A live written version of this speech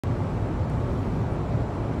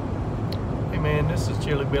man, this is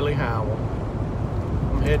Chilly Billy Howell.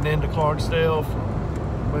 I'm heading into Clarksdale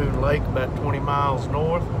from Moon Lake, about 20 miles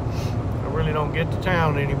north. I really don't get to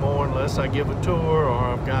town anymore unless I give a tour or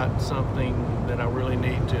I've got something that I really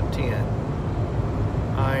need to attend.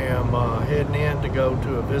 I am heading in to go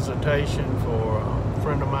to a visitation for a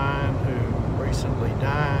friend of mine who recently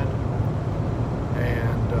died,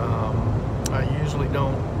 and I usually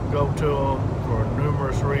don't go to them for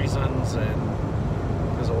numerous reasons, and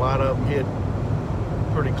because a lot of them hit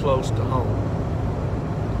pretty close to home.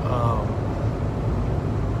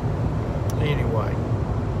 Anyway,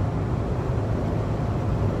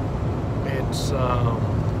 it's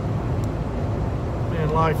man,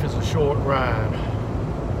 life is a short ride,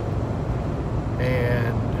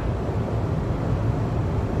 and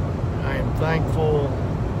I am thankful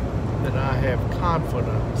that I have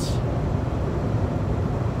confidence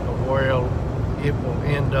of where it will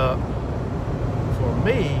end up for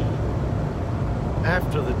me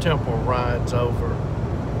after the temporal ride's over,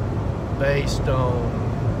 based on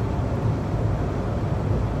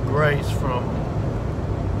grace from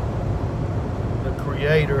the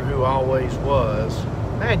Creator who always was.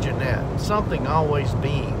 Imagine that, something always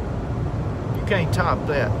being. You can't top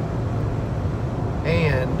that.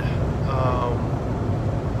 And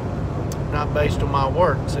not based on my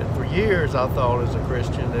works. And for years I thought as a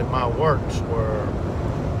Christian that my works were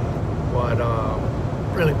what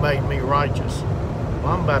really made me righteous.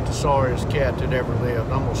 Well, I'm about the sorriest cat that ever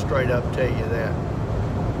lived. I'm gonna straight up tell you that.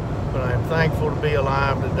 But I am thankful to be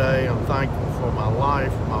alive today. I'm thankful for my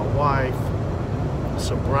life, my wife,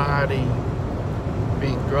 sobriety,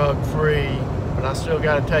 being drug-free, but I still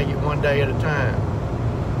got to take it one day at a time.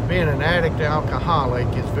 Being an addict alcoholic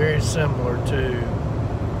is very similar to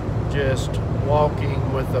just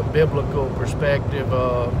walking with a biblical perspective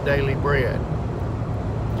of daily bread.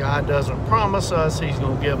 God doesn't promise us He's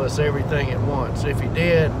going to give us everything at once. If He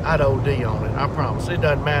did, I'd OD on it, I promise. It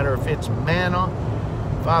doesn't matter if it's manna.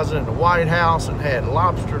 If I was in the White House and had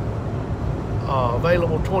lobster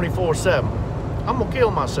available 24/7, I'm going to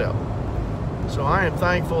kill myself. So I am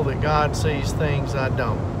thankful that God sees things I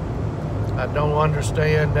don't. I don't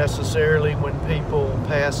understand necessarily when people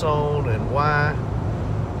pass on and why,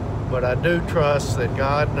 but I do trust that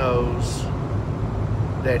God knows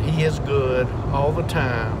that He is good all the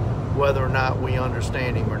time, whether or not we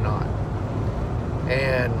understand Him or not.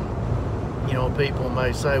 And you know, people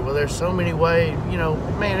may say, well, there's so many ways, you know,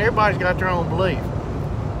 man, everybody's got their own belief.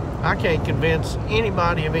 I can't convince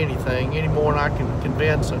anybody of anything any more than I can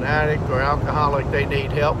convince an addict or alcoholic they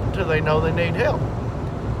need help until they know they need help.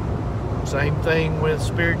 Same thing with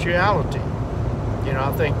spirituality. You know,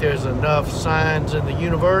 I think there's enough signs in the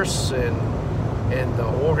universe and the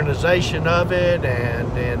organization of it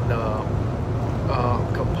and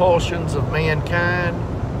compulsions of mankind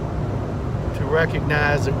to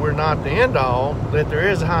recognize that we're not the end all, that there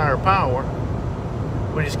is a higher power.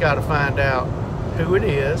 We just got to find out who it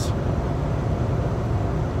is,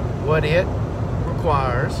 what it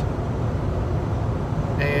requires,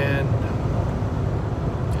 and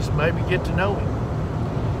just maybe get to know Him.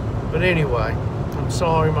 But anyway, I'm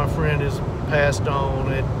sorry my friend has passed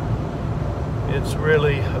on. It's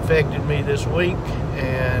really affected me this week,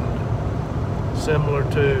 and similar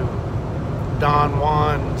to John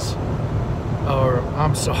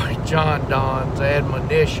Donne's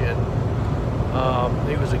admonition.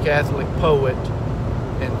 He was a Catholic poet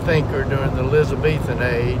and thinker during the Elizabethan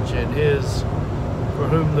age, and his "For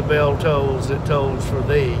whom the bell tolls, it tolls for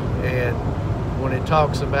thee." And when it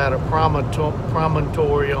talks about a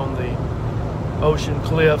promontory on the ocean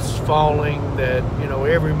cliffs falling, that, you know,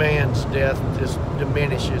 every man's death just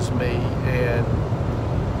diminishes me, and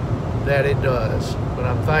that it does. But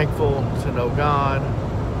I'm thankful to know God,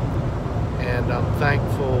 and I'm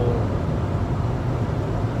thankful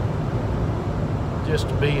just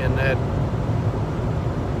to be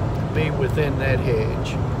within that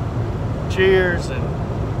hedge. Cheers, and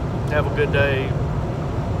have a good day.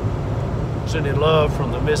 Sending love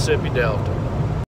from the Mississippi Delta.